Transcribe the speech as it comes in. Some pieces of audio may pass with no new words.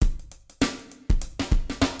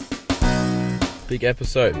Big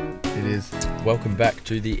episode. It is. Welcome back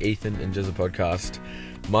to the Ethan and Jezza podcast.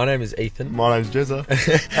 My name is Ethan. My name's Jezza.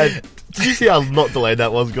 And did you see how not delayed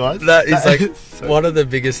that was, guys? That is like so one of the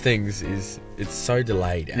biggest things is it's so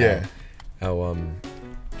delayed. Yeah. Our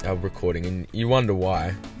recording, and you wonder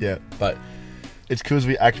why. Yeah. But It's because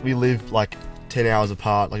we live like 10 hours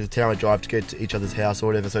apart, like a 10-hour drive to get to each other's house or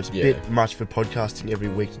whatever, so it's a bit much for podcasting every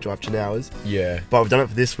week to drive 10 hours. yeah, But we've done it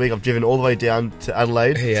for this week. I've driven all the way down to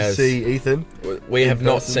Adelaide to see Ethan. we have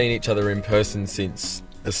not person. seen each other in person since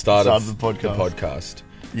the start of the podcast.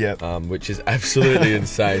 Yeah. Which is absolutely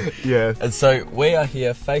insane. Yeah. And so we are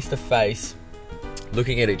here face to face,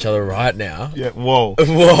 looking at each other right now. Yeah. Whoa.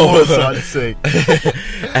 Whoa. What a sight to see.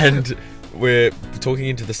 And we're talking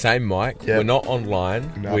into the same mic. Yep. We're not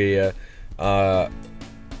online. No. We're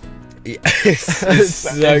it's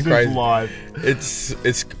so crazy. Live.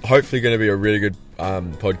 It's hopefully going to be a really good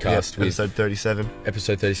podcast with episode 37.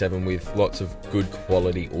 episode 37 with lots of good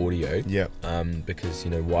quality audio. Yeah. Because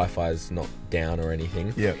Wi-Fi is not down or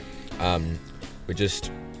anything. Yeah. We're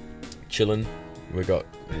just chilling. We've got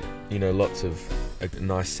lots of a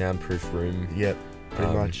nice soundproof room. Yeah.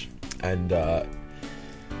 Pretty much. And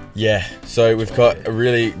so we've got a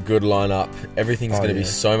really good lineup. Everything's going to be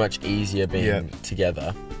so much easier being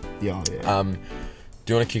together. Yeah. Yeah. Do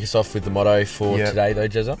you want to kick us off with the motto for today, though,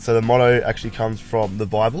 Jezza? So the motto actually comes from the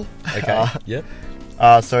Bible. Okay. Yep.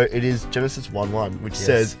 So it is Genesis 1:1, which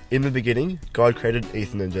says, "In the beginning, God created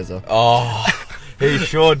Ethan and Jezza." Oh, he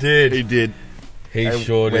sure did. He did. He And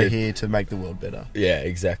sure we're did. here to make the world better. Yeah,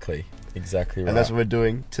 exactly. Exactly right. And that's what we're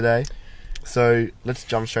doing today. So let's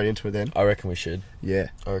jump straight into it then. I reckon we should. Yeah.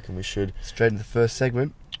 Straight into the first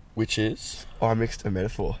segment. Which is? I mixed a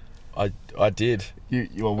metaphor. I did.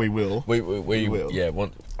 Well, we will. We will. Yeah.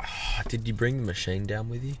 Did you bring the machine down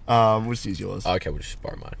with you? We'll just use yours. Okay, we'll just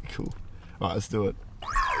borrow mine. Cool. Alright, let's do it.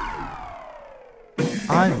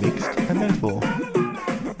 I mixed a metaphor.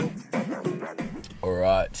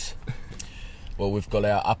 Alright. Well, we've got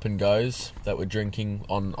our up and goes that we're drinking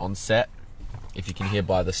on set. If you can hear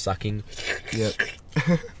by the sucking. Yep.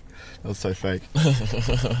 That was so fake.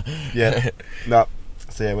 Yeah. No.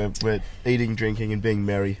 So yeah, we're eating, drinking, and being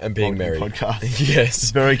merry. And being merry. Podcast. It's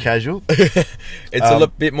Yes. very casual. It's a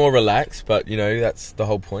bit more relaxed, but that's the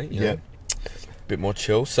whole point. Yeah. A bit more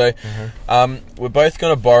chill. So, we're both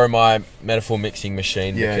going to borrow my metaphor mixing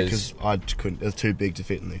machine because I couldn't. It was too big to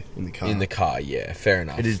fit in the car. In the car, yeah, fair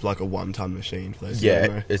enough. It is like a 1-ton machine for those who don't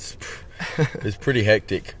know. it's pretty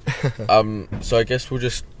hectic. So I guess we'll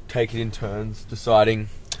just take it in turns, deciding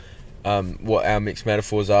what our mixed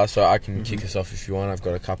metaphors are. So I can kick us off if you want. I've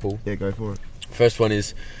got a couple. Yeah, go for it. First one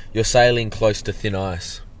is, you're sailing close to thin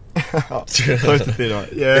ice. Close to thin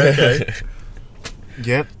ice. Yeah. Okay.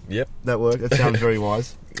 Yep. That worked. That sounds very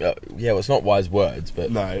wise. Well, it's not wise words,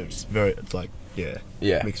 but No, it's like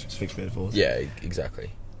mixed metaphors. Yeah,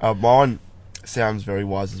 exactly. Mine sounds very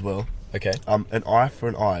wise as well. Okay. An eye for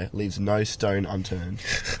an eye leaves no stone unturned.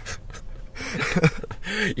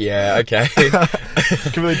 Yeah. Okay.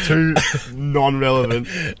 Completely two non-relevant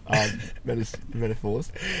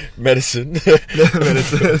metaphors. Medicine.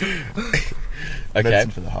 Medicine. Okay.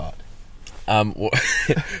 Medicine for the heart.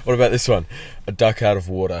 What about this one? A duck out of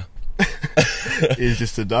water. Is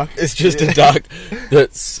just a duck. It's just a duck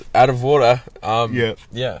that's out of water. Yep.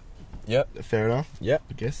 Yeah. Yep. Fair enough. Yep.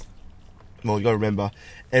 I guess. Well, you got to remember,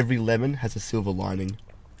 every lemon has a silver lining.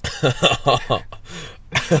 Oh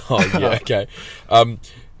yeah. Okay.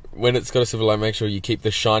 When it's got a silver lining, make sure you keep the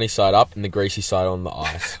shiny side up and the greasy side on the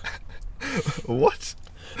ice. What?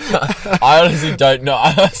 I honestly don't know.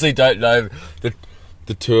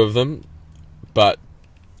 The two of them, but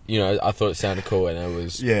I thought it sounded cool, and it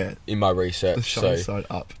was in my research. The shiny side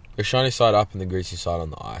up. The shiny side up and the greasy side on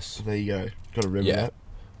the ice. There you go. Got to remember that.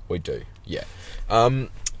 We do. Yeah.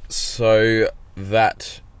 So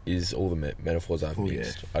that is all the metaphors I've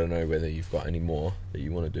mixed. Yeah. I don't know whether you've got any more that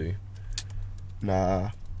you want to do. Nah.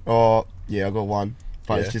 Oh, yeah, I got one.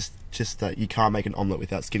 But it's just that you can't make an omelette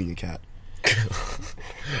without skinning a cat.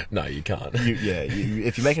 No, you can't.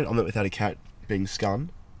 If you make an omelette without a cat being scun,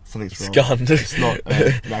 something's wrong. Scunned. It's not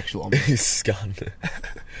an actual omelette. Scunned.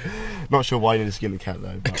 Not sure why you need to skin the cat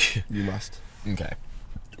though, but you must. Okay.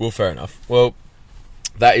 Well, fair enough. Well,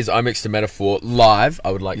 that is I mixed a metaphor live.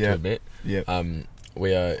 I would like to admit. Yeah.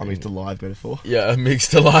 We are. I mixed a live metaphor. Yeah, I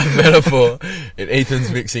mixed a live metaphor in Ethan's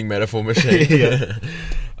mixing metaphor machine.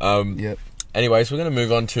 Yep. Anyways, we're going to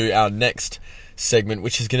move on to our next segment,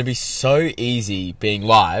 which is going to be so easy being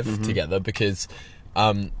live together because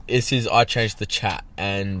this is I changed the chat,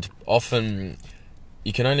 and often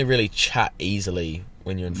you can only really chat easily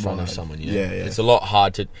when you're in front of someone. Yeah. It's a lot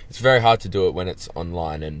hard to. It's very hard to do it when it's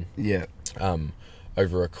online, and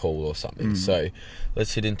over a call or something. So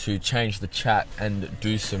let's hit into change the chat and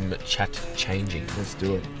do some chat changing. Let's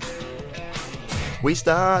do it. We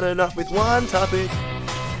started off with one topic,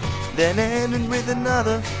 then ended with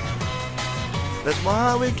another. That's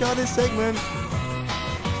why we got this segment,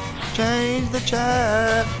 Change the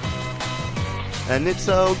Chat. And it's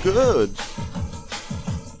so good.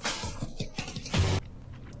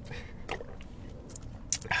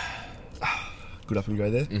 Good up and go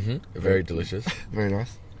there. Very delicious. Very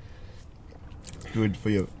nice. Good for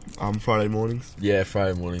your Friday mornings. Yeah,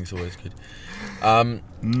 Friday morning's always good.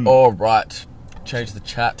 All right, change the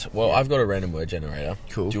chat. Well, I've got a random word generator.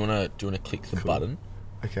 Cool. Do you wanna click the button?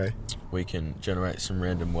 Okay. We can generate some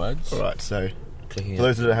random words. Alright, so Clicking for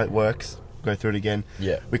those who don't know how it works, go through it again.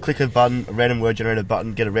 Yeah. We click a button, a random word generator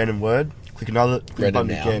button, get a random word. Click another click the Random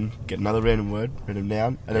button noun. again, get another random word, random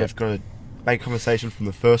noun, and then Yep. we've got to make conversation from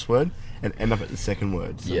the first word and end up at the second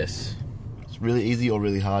word. So Yes. it's really easy or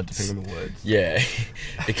really hard depending on the words. Yeah,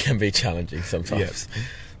 it can be challenging sometimes.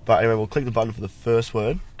 But anyway, we'll click the button for the first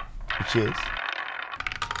word, which is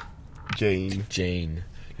Gene. Gene.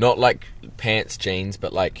 Not like pants jeans,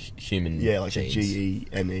 but like human Yeah, like jeans. Gene.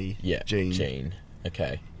 Yeah, Gene. Gene.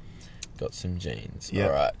 Okay. Got some jeans. Yep.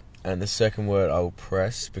 Alright. And the second word I will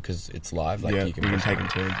press because it's live. Like Yeah, you can we can press take in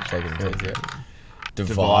turns. Take it in turns, yeah.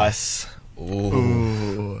 Device. Ooh.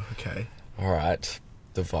 Ooh, okay. Alright.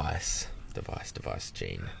 Device,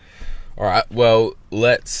 Gene. Alright, well,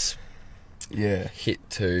 let's Yeah. hit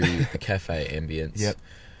to the cafe ambience. Yep.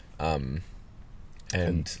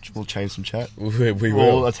 And We'll change some chat. we We'll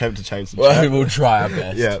will. attempt to change some Well, chat. we will try our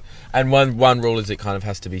best. Yeah. And one rule is it kind of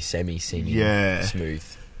has to be semi-singing, Yeah. smooth.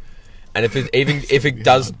 And if it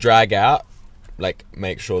does drag out, like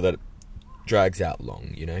make sure that it drags out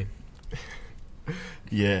long, you know.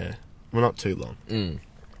 Yeah. Well, not too long.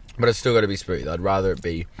 But it's still got to be smooth. I'd rather it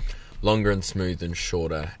be longer and smooth than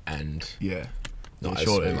shorter and Yeah. not as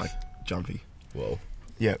short and smooth. like jumpy. Well,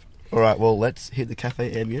 Yep. Alright, well, let's hit the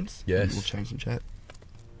cafe ambience. Yes. We'll change some chat.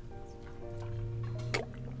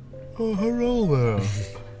 Oh, hello there.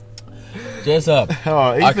 Jessup,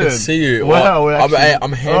 Oh, Ethan. I can see you. Wow, we're I'm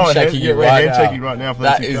actually... handshaking you we're right handshaking now. right now for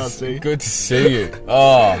That those who can't is see. good to see you.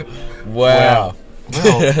 Oh, wow.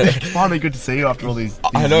 Well, it's finally good to see you after all these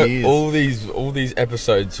I know years. all these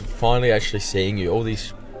episodes. Finally, actually seeing you. All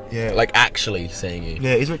these, Yeah. like actually seeing you.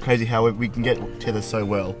 Yeah, isn't it crazy how we can get together so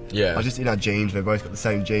well? Yeah. Like just in our genes, we've both got the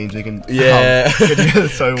same genes. We can Yeah. get together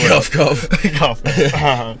so well. Cough. Cough.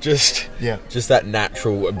 Just Yeah. just that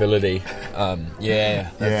natural ability. Yeah,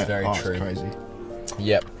 that's very oh, true. It's crazy.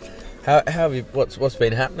 Yep. How have you? What's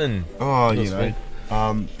been happening? Oh, What's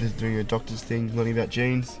been- just doing a doctor's thing, learning about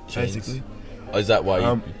genes, basically. Oh, is that why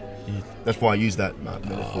you? That's why I use that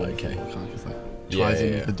metaphor. okay. It's like Yeah, ties in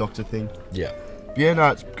yeah. with the doctor thing. Yeah, Yeah, no,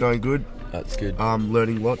 it's going good. that's good.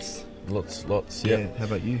 Learning lots. Lots. Yeah. Yeah. How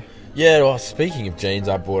about you? Yeah. Well, speaking of jeans,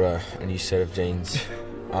 I bought a new set of jeans.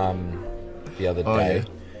 The other Oh, day. yeah.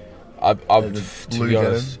 I've The to blue be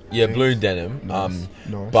honest, denim yeah, jeans? blue denim. Nice.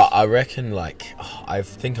 Nice. But I reckon I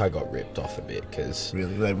think I got ripped off a bit because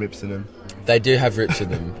Really, they rips in them. they do have rips in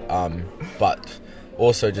them, but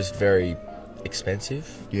also just very expensive.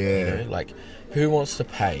 Yeah. You know, like who wants to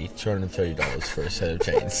pay $230 for a set of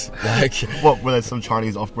jeans? Like, What? Were there some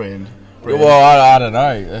Chinese off-brand? well, I don't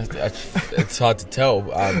know. It's hard to tell.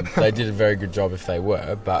 They did a very good job if they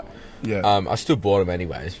were, but Yeah. I still bought them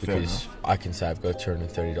anyways Fair because I can say I've got a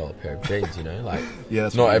 $230 pair of jeans. You know, like Yeah,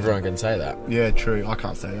 that's not pretty everyone can say that. Yeah, true. I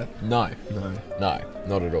can't say that. No, No.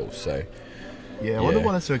 not at all. So Yeah, I wonder Yeah.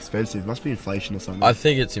 why they're so expensive. Must be inflation or something. I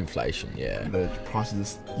think it's inflation. Yeah, The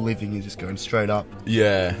prices of living is just going straight up,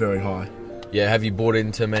 yeah, very high. yeah. Have you bought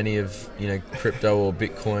into many of crypto or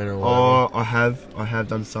Bitcoin or whatever? Oh, I have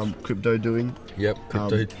done some crypto doing. Yep,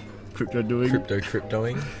 cryptoing,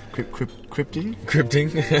 Cryptoing. Crypting.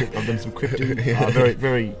 crypting. I've done some crypting. Very,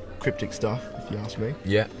 very cryptic stuff, if you ask me.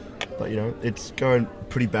 Yeah. But it's going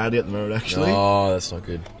pretty badly at the moment, actually. Oh, that's not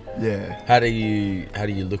good. Yeah, How do you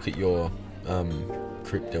look at your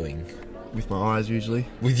cryptoing? with my eyes usually.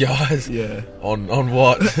 With your eyes? Yeah, On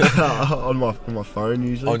what? on my phone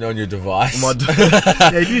usually. on your device? Yeah,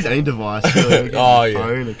 you can use any device. Really. You can Oh, use a yeah.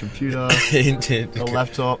 phone, a computer, Intent. a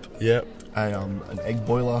laptop, Yep. an egg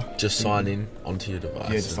boiler. Just sign in onto your device.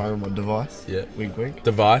 Yeah, just sign on my device. Yeah. Wink, wink.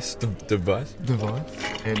 Device. Device.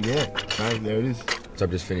 And yeah, bang, there it is. So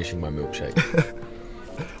I'm just finishing my milkshake. I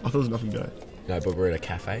thought there was nothing going. No, but we're at a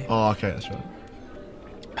cafe. Oh, okay, that's right.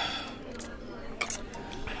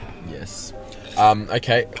 Yes.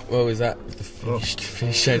 Okay. What was that? The finished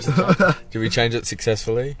change. Did we change it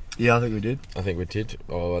successfully? Yeah, I think we did. I think we did.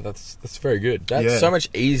 Oh, that's very good. That's Yeah. so much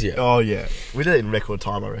easier. Oh, yeah. We did it in record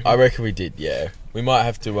time, I reckon. I reckon we did. Yeah, we might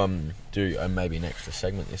have to do maybe an extra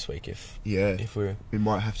segment this week if we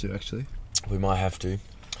might have to, actually. we might have to.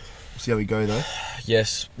 See how we go, though.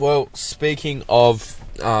 Yes. Well, speaking of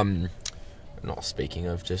not speaking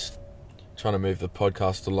of, just trying to move the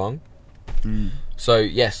podcast along. So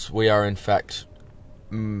yes, we are in fact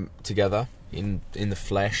together in the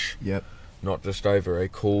flesh. Yep. Not just over a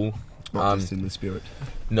call. Not just in the spirit.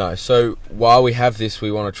 No, so while we have this,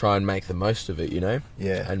 we want to try and make the most of it, you know?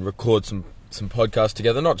 Yeah. And record some podcasts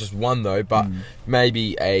together. Not just one, though, but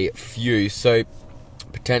maybe a few. So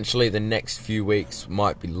potentially the next few weeks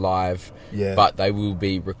might be live, but they will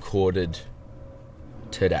be recorded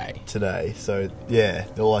today. So, yeah,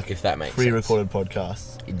 they're like If that makes pre-recorded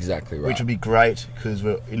podcasts. Exactly right. Which would be great because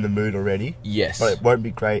we're in the mood already. Yes. But it won't be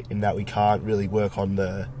great in that we can't really work on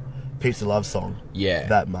the Pizza Love song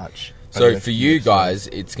that much. So for you guys,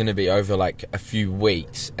 it's going to be over like a few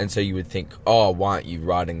weeks, and so you would think, oh, why aren't you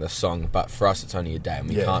writing the song? But for us, it's only a day, and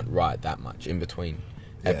we can't write that much in between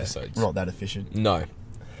episodes. We're not that efficient. No.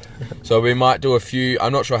 So we might do a few,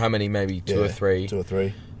 I'm not sure how many, maybe two or three.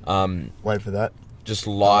 Wait for that. Just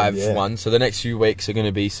live ones. So the next few weeks are going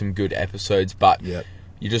to be some good episodes, but you're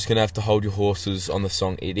just going to have to hold your horses on the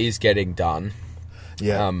song. It is getting done.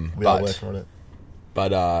 Yeah, we are working on it.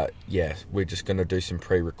 But, we're just going to do some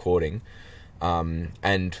pre-recording.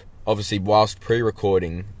 And obviously, whilst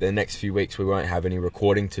pre-recording, the next few weeks we won't have any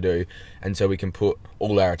recording to do. And so we can put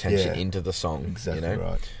all our attention into the song. Exactly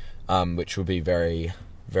right. Which will be very,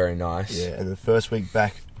 very nice. Yeah, and the first week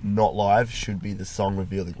back, not live, should be the song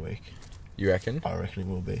revealing week. You reckon? I reckon it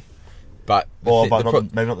will be. But maybe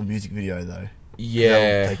not the music video, though.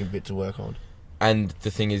 Yeah. That'll take a bit to work on. And the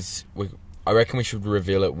thing is, I reckon we should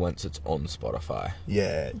reveal it once it's on Spotify.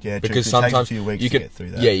 Yeah, because sometimes sometimes it takes a few weeks you to can get through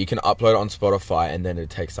that. Yeah, you can upload it on Spotify and then it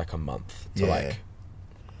takes like a month to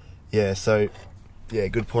Yeah, so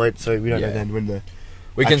good point. So we don't know then when the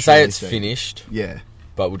we can say it's finished. Yeah,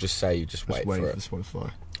 but we'll just say you just wait for it.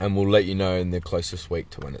 Spotify, and we'll let you know in the closest week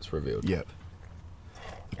to when it's revealed. Yep,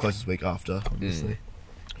 the closest week after, obviously.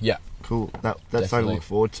 Yeah, cool. That's something to look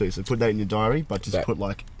forward to. So put that in your diary, but just put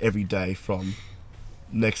like every day from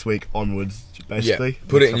next week onwards, basically. Yeah.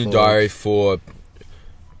 Put it in your diary for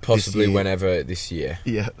possibly whenever this year.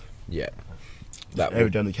 Yeah. Yeah. Every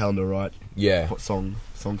day on the calendar, right? Yeah. What song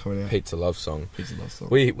coming out? Pizza Love Song. Pizza Love Song.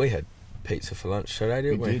 We had pizza for lunch today,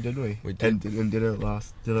 didn't we? We did, didn't we? We did. And dinner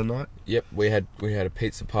dinner night? Yep, we had a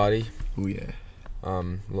pizza party. Oh yeah.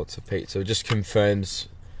 Lots of pizza. It just confirms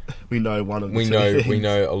we know one of the two things. We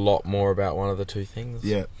know a lot more about one of the two things.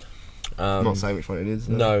 Yeah. I'm not saying which one it is,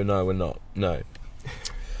 though. No, we're not. No.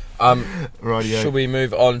 Rightio. Should we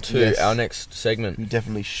move on to our next segment? We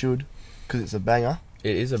definitely should, because it's a banger.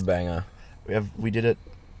 It is a banger. We did it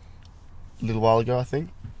a little while ago, I think,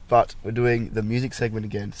 but we're doing the music segment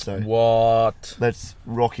again. So what? Let's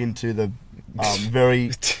rock into the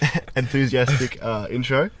very enthusiastic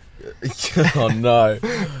intro. Oh no!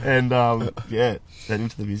 And then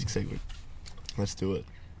into the music segment. Let's do it.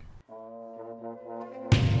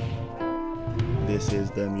 This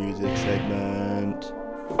is the music segment.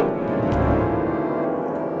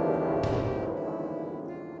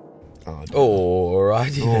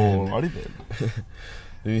 Alrighty then.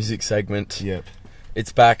 The music segment. Yep.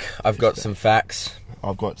 It's back. I've got some facts.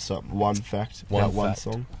 I've got one fact about one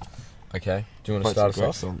song. Okay. Do you want to start us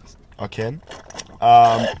off? Songs. I can.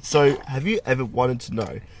 So, have you ever wanted to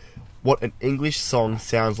know what an English song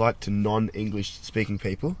sounds like to non-English speaking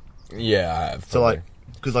people? Yeah, I have. So,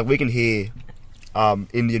 because we can hear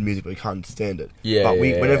Indian music, but we can't understand it. Yeah. But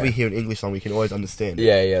whenever we hear an English song, we can always understand it.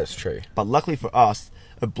 Yeah, it's true. But luckily for us,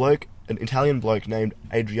 an Italian bloke named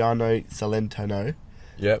Adriano Celentano.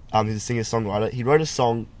 Yep. He's a singer-songwriter. He wrote a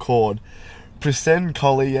song called Presen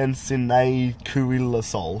Coliensinei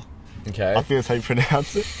Kuilasol. Okay. I think that's how you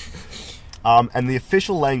pronounce it. And the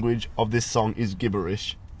official language of this song is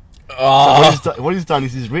gibberish. Oh. So what he's done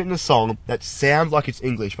is he's written a song that sounds like it's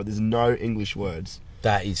English, but there's no English words.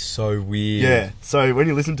 That is so weird. Yeah. So when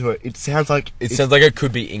you listen to it, it sounds like it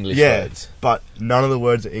could be English words. But none of the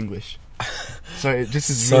words are English. So it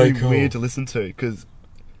just is so really cool. weird to listen to because,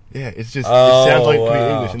 it's just it sounds like it could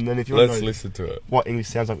be English. And then if you want to know listen to it. What English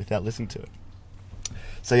sounds like without listening to it.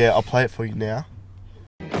 So I'll play it for you now.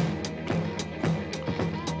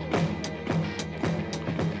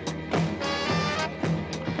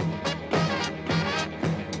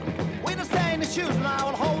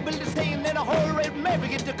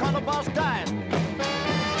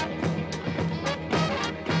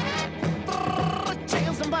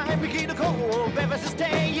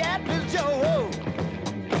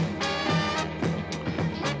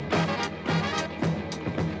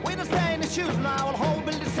 shoes now, a whole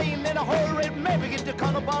building scene in a whole red maybe get the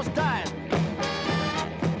corner boss dying.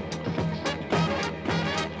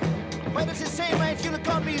 When it's the same range, you look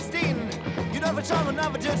on me, Steen. You know, for some,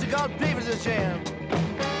 another just a god, believe it's a shame.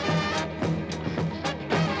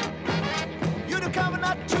 You do cover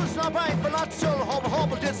not choose, not right, for not so,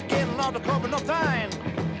 hope, this again, not the cover, not fine.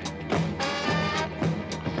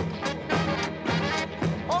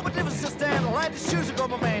 Oh, but if it's a stand, I like the shoes to go,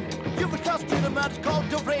 my man. You could trust to the man, it's called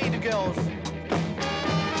the rain, the girls.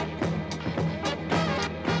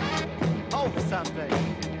 Oh, for something.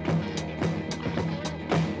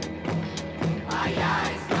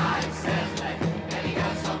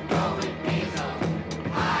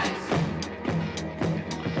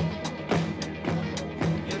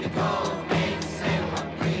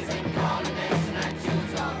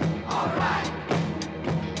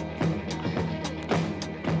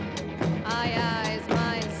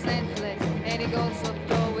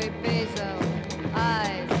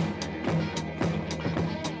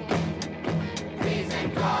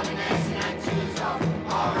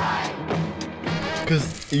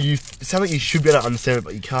 Because it sounds like you should be able to understand it,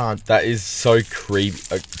 but you can't. That is so creepy.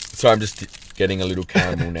 Sorry, I'm just getting a little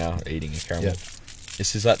caramel now, eating a caramel. Yeah.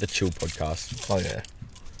 This is like the chill podcast. Oh, yeah.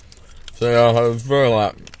 So yeah, I was very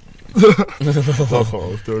like... That's what I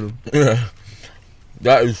was doing. Yeah.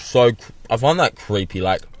 That is so... I find that creepy,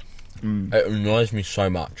 like... It annoys me so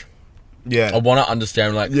much. Yeah. I want to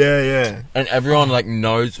understand, like... Yeah. And everyone, like,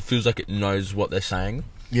 feels like it knows what they're saying.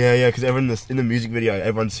 Yeah, because everyone in the music video,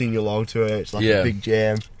 everyone's singing along to it. It's like a big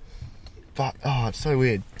jam. But, it's so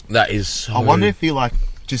weird. That is so... I wonder if he, like,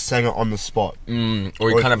 just sang it on the spot. Or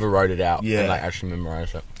he kind of wrote it out and, like, actually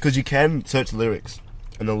memorised it. Because you can search the lyrics.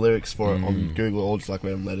 And the lyrics for it on Google are all just, like,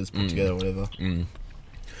 random letters put together or whatever.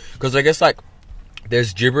 Because I guess, like,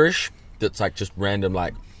 there's gibberish that's, like, just random,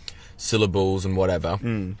 like, syllables and whatever.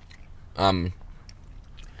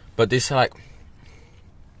 But this, like,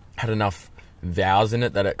 had enough vowels in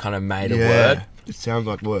it that it kind of made a word. It sounds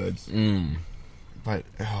like words. But,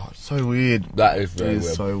 it's so weird. That is very weird. It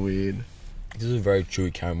is so weird. This is a very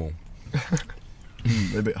chewy caramel.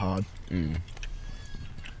 A bit hard. Wow.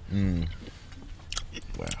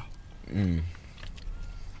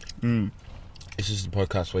 This is the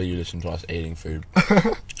podcast where you listen to us eating food.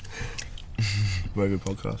 Very good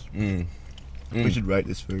podcast. We should rate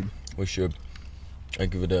this food. We should. I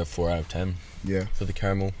give it a 4 out of 10. Yeah. For the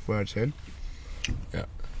caramel. 4 out of 10? Yeah.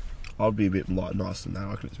 I'd be a bit nicer than that. I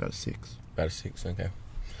reckon it's about a 6. About a 6, okay.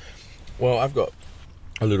 Well, I've got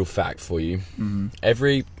a little fact for you.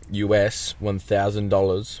 Every US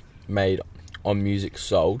 $1,000 made on music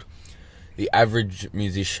sold, the average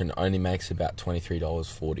musician only makes about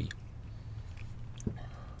 $23.40.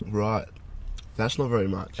 Right. That's not very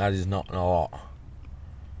much. That is not a lot.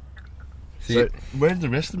 So, where did the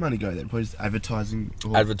rest of the money go then? Probably just advertising?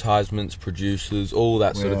 Or... Advertisements, producers, all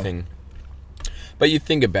that sort of thing. But you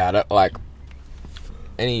think about it, like,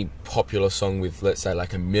 any popular song with, let's say,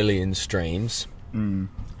 like 1 million streams,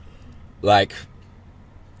 like,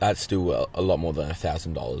 that's still a lot more than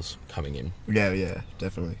 $1,000 coming in. Yeah,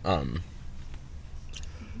 definitely.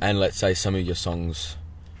 And let's say some of your songs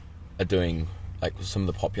are doing, like, some of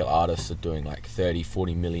the popular artists are doing, like, 30,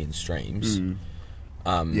 40 million streams.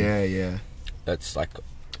 Yeah. That's, like...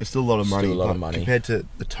 It's still a lot of money. Still a lot of money. Compared to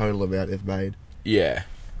the total amount they've made. Yeah.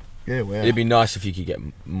 Yeah, wow. It'd be nice if you could get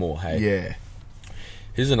more, hey? Yeah.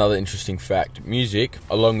 Here's another interesting fact. Music,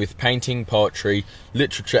 along with painting, poetry,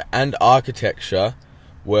 literature, and architecture,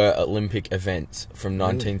 were Olympic events from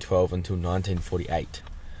 1912 until 1948.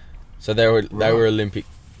 So they were Olympic,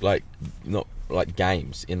 like, not like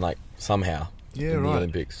games in, like, somehow in the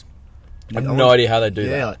Olympics. I have no idea how they do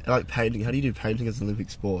that. Yeah, like painting. How do you do painting as an Olympic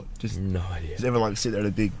sport? Just no idea. Does everyone, like, sit there in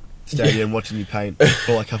a big stadium watching you paint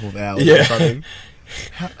for like a couple of hours or something?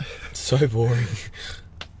 So boring.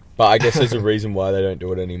 But I guess there's a reason why they don't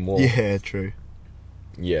do it anymore. Yeah, true.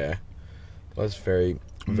 Yeah. That's very,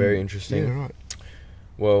 very interesting. Yeah, right.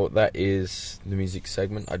 Well, that is the music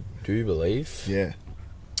segment, I do believe. Yeah.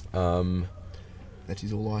 That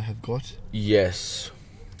is all I have got. Yes.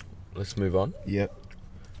 Let's move on. Yep.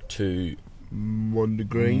 To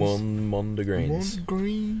Mondegrins. Mondegrins.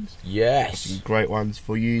 Mondegrins. Yes. Some great ones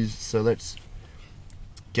for you. So let's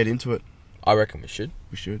get into it. I reckon we should.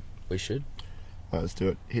 We should. Right, let's do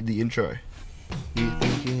it. Hit the intro. You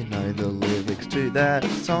think you know the lyrics to that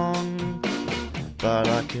song, but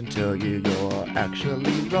I can tell you you're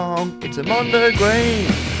actually wrong. It's a Mondegreen.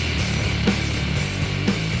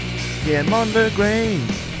 Yeah,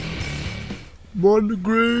 Mondegrins.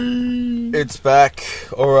 Mondegreen. It's back.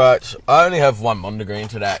 Alright. I only have one Mondegreen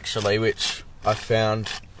today, actually, which I found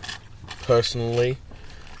personally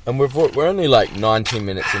And we're only like 19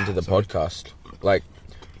 minutes into the podcast. Like,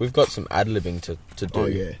 we've got some ad-libbing to do. Oh,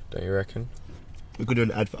 yeah. Don't you reckon? We could do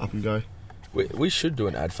an ad for Up and Go. We should do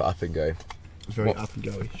an ad for Up and Go. It's very What- Up and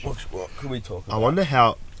Go-ish. What could we talk I about? wonder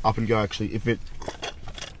how Up and Go actually, if it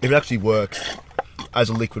actually works as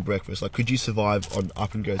a liquid breakfast. Like, could you survive on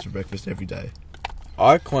Up and Go's for breakfast every day?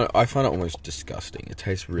 I find it almost disgusting. It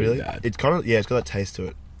tastes really bad. It's kind of, yeah, it's got that taste to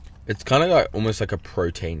it. It's kind of like almost like a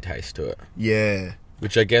protein taste to it, Yeah.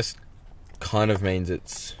 which I guess kind of means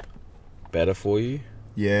it's better for you.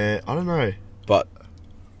 Yeah, I don't know. But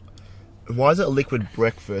Why is it a liquid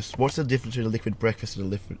breakfast? What's the difference between a liquid breakfast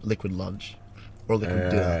and a liquid lunch? Or a liquid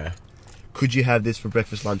dinner? Could you have this for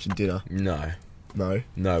breakfast, lunch and dinner? no, No?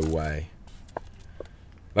 no way.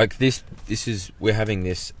 Like this is we're having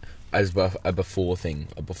this as a before thing,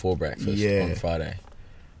 a before breakfast Yeah. on Friday.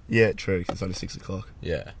 Yeah, true. It's only 6 o'clock.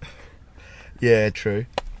 Yeah, Yeah, true.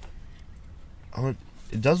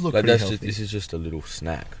 It does look like pretty that's healthy. this is just a little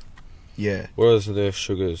snack. Yeah. Whereas the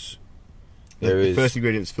sugars, there the is first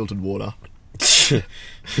ingredient is filtered water.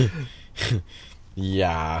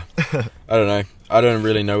 Yeah, I don't know. I don't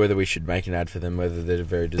really know whether we should make an ad for them, whether they're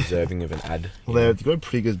very deserving of an ad. Well, they've got a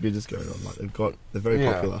pretty good business going on. Like they're very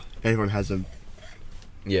Yeah. popular. Everyone has them.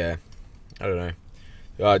 Yeah, I don't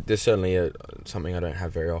know. There's certainly something I don't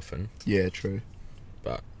have very often, Yeah, true.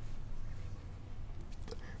 but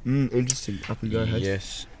Interesting. Up and Go. Hey?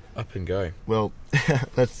 yes, Up and Go. Well,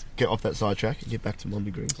 let's get off that sidetrack and get back to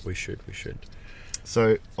Monday Greens. We should.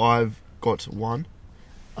 So I've got one.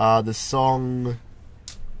 The song.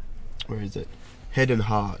 Where is it? Head and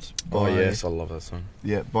Heart. Oh yes, I love that song.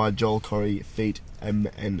 Yeah, by Joel Corey, feat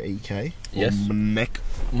MNEK. Yes. Mnek.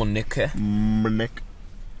 Monica. Mnek.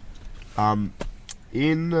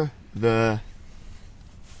 In the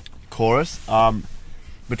chorus,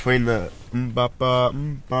 between the ba,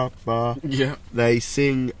 Yeah. they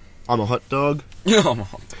sing "I'm a hot dog." Yeah.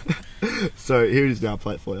 So here it is now. I'll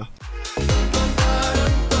play it for you.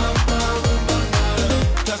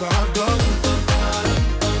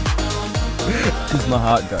 Because my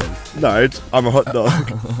heart goes. No, it's "I'm a hot dog."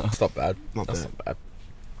 That's not bad. Not That's bad.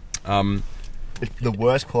 not bad. It's the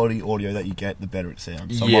worse quality audio that you get, the better it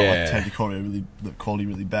sounds. So I might Yeah. take the quality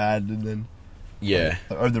really bad, and then Yeah.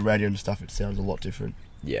 like, over the radio and stuff, it sounds a lot different.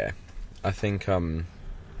 Yeah. I think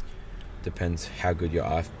depends how good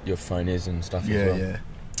your phone is and stuff Yeah, as well. yeah.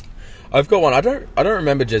 I've got one. I don't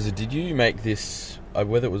remember, Jezza. Did you make this?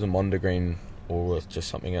 Whether it was a Mondegreen or was just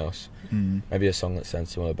something else? Maybe a song that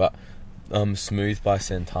sounds similar. But "Smooth" by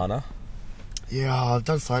Santana. Yeah, I've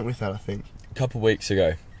done something with that, I think. A couple of weeks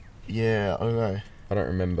ago. Yeah, I don't know. I don't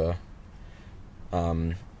remember.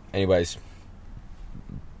 Anyways,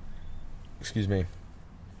 excuse me.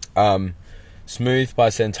 "Smooth" by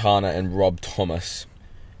Santana and Rob Thomas.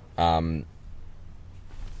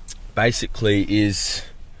 Basically is,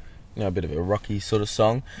 a bit of a rocky sort of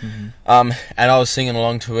song. And I was singing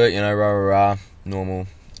along to it, rah rah rah, normal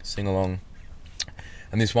sing along.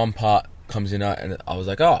 And this one part comes in and I was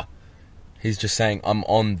like, oh, he's just saying I'm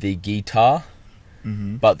on the guitar.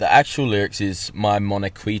 But the actual lyrics is "my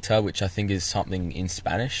monaquita," which I think is something in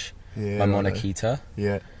Spanish. Yeah, My righto. monaquita.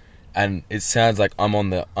 Yeah, And it sounds like I'm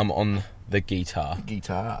on the guitar.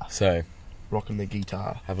 guitar. So Rocking the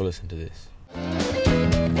guitar. have a listen to this.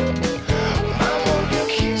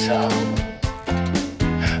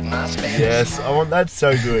 Yes, that's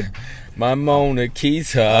so good. My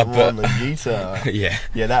monaquita. I'm on the guitar. Yeah.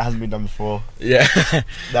 Yeah, that hasn't been done before. Yeah.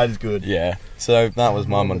 That is good. Yeah. So that was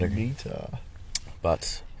my I'm on the monaquita. guitar.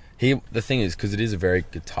 But the thing is, because it is a very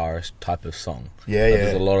guitarist type of song. Yeah, like, yeah.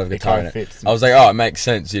 There's a lot of It guitar in kinda it. fits. I was like, oh, it makes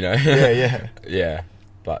sense, Yeah, yeah. Yeah.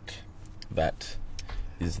 But that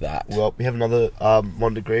is that. Well, we have another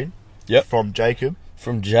Monday Green. Yep. From Jacob.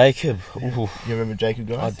 From Jacob. Ooh. You remember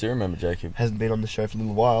Jacob, I guys? do remember Jacob. Hasn't been on the show for a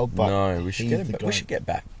little while, but No, we should he's get him. the We guy. should get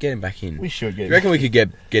him back in. We should get You reckon we could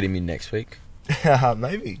get him in next week?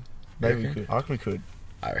 Maybe we reckon? could. I reckon we could.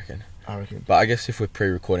 I reckon. I reckon. But I guess if we're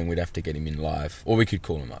pre-recording, we'd have to get him in live, or we could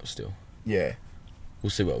call him up still. Yeah, We'll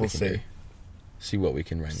see what we We'll can see. do. See what we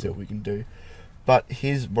can see wrangle. what we can do. But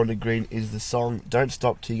his Monday Green is the song "Don't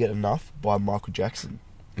Stop Till You Get Enough" by Michael Jackson.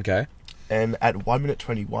 Okay. And at 1 minute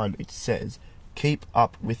 21, it says, "Keep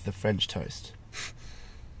up with the French toast."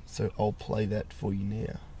 So I'll play that for you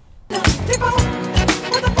now.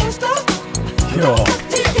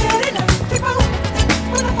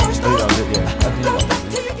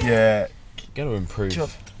 Yeah. Got to improve. Keep up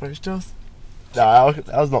with the French toast. No,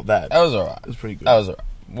 that was not bad. That was alright. It was pretty good. That was alright.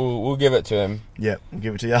 We'll give it to him, Yeah, we'll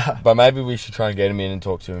give it to you. but maybe we should try and get him in and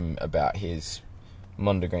talk to him about his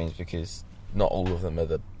Mondegreens, because not all of them are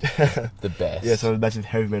the best. Yeah, so imagine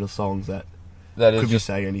heavy metal songs that that is Could just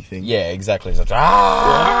be saying anything. yeah, exactly. It's like,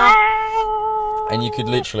 "Ah!" And you could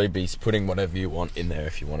literally be putting whatever you want in there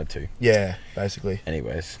if you wanted to. Yeah, basically.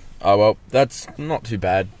 Anyways, oh well, that's not too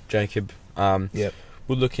bad, Jacob. Yep.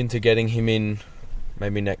 We'll look into getting him in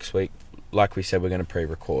maybe next week. Like we said, we're going to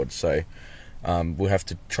pre-record, so we'll have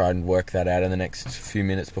to try and work that out in the next few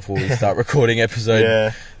minutes before we start recording episode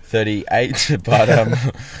Yeah. 38. But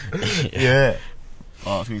Yeah.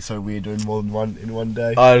 Oh, it's going to be so weird doing more than one in one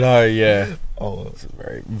day. I know, yeah. Oh, It's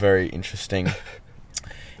very, very interesting.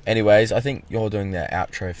 Anyways, I think you're doing the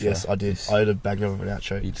outro for yes, I did. this. I had a banger of an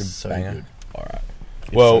outro. You did so banger? good. Alright.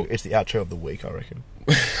 It's Well- it's the outro of the week, I reckon.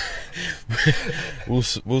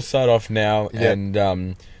 We'll start off now Yep.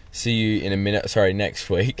 and see you in a minute. Sorry, next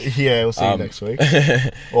week. Yeah, we'll see you next week.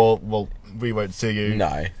 Or, well, we won't see you.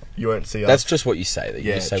 No, You won't see us. that's just what you say. That you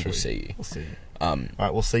Yeah, just say true. we'll see you. We'll see you. Um,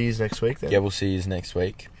 Alright, we'll see you next week then. yeah, we'll see you next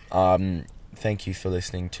week. Thank you for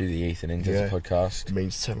listening to the Ethan and Jezza Yeah. podcast. It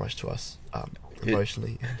means so much to us,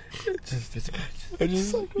 emotionally. Just physically.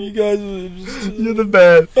 You guys are just... You're the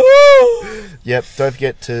best. Yep, don't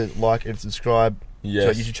forget to like and subscribe to our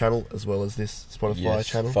Yes. YouTube channel as well as this Spotify Yes.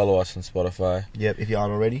 channel. Follow us on Spotify. Yep, if you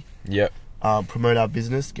aren't already. Yep. Promote our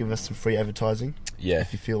business, give us some free advertising Yeah.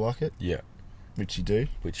 if you feel like it, Yeah. which you do.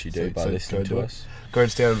 Which you do by So listening go to do it. us. Go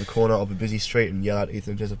and stand in the corner of a busy street and yell at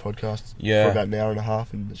Ethan and Jezza podcast Yeah. for about an hour and a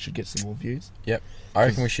half, and it should get some more views. I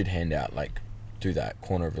reckon we should hand out, do that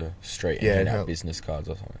corner of the street and Yeah, hand out help. business cards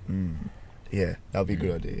or something. Yeah, that would be a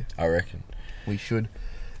good idea. I reckon. We should.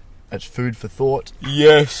 That's food for thought.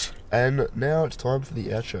 Yes. And now it's time for the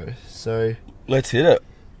outro. So Let's hit it.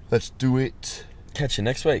 let's do it. Catch you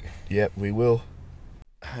next week. Yep, we will.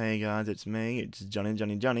 Hey guys, it's me, it's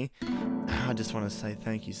Johnny. I just want to say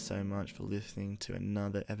thank you so much for listening to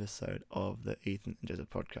another episode of the Ethan and Jezza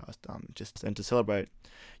podcast. And to celebrate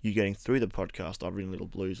you getting through the podcast, I've written a little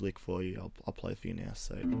blues lick for you. I'll play for you now.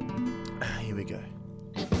 So here we go.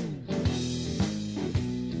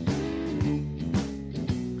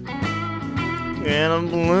 And a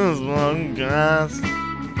blues podcast.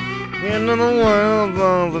 Into the world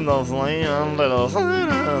of the land, little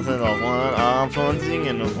sinners in the one I'm punching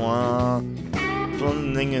in the one,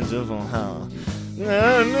 punching into the house.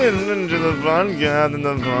 And into the podcast, and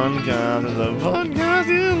the podcast, and the podcast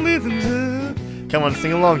you listen to. Come on,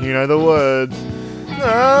 sing along, you know the words.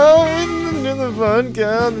 Oh, into the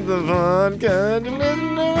podcast, and the podcast, you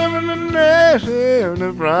listen to every day,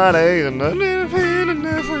 the Friday, and the little pain and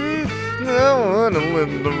the free. I wanna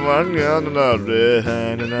live the podcast and I'll be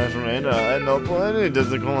hand and I friend I know plenty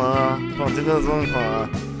just a car, punching the song car.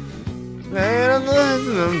 And I'm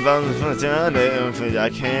listening to the podcast, I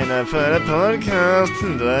can't put a podcast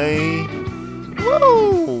today.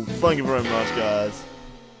 Woo! Thank you very much, guys.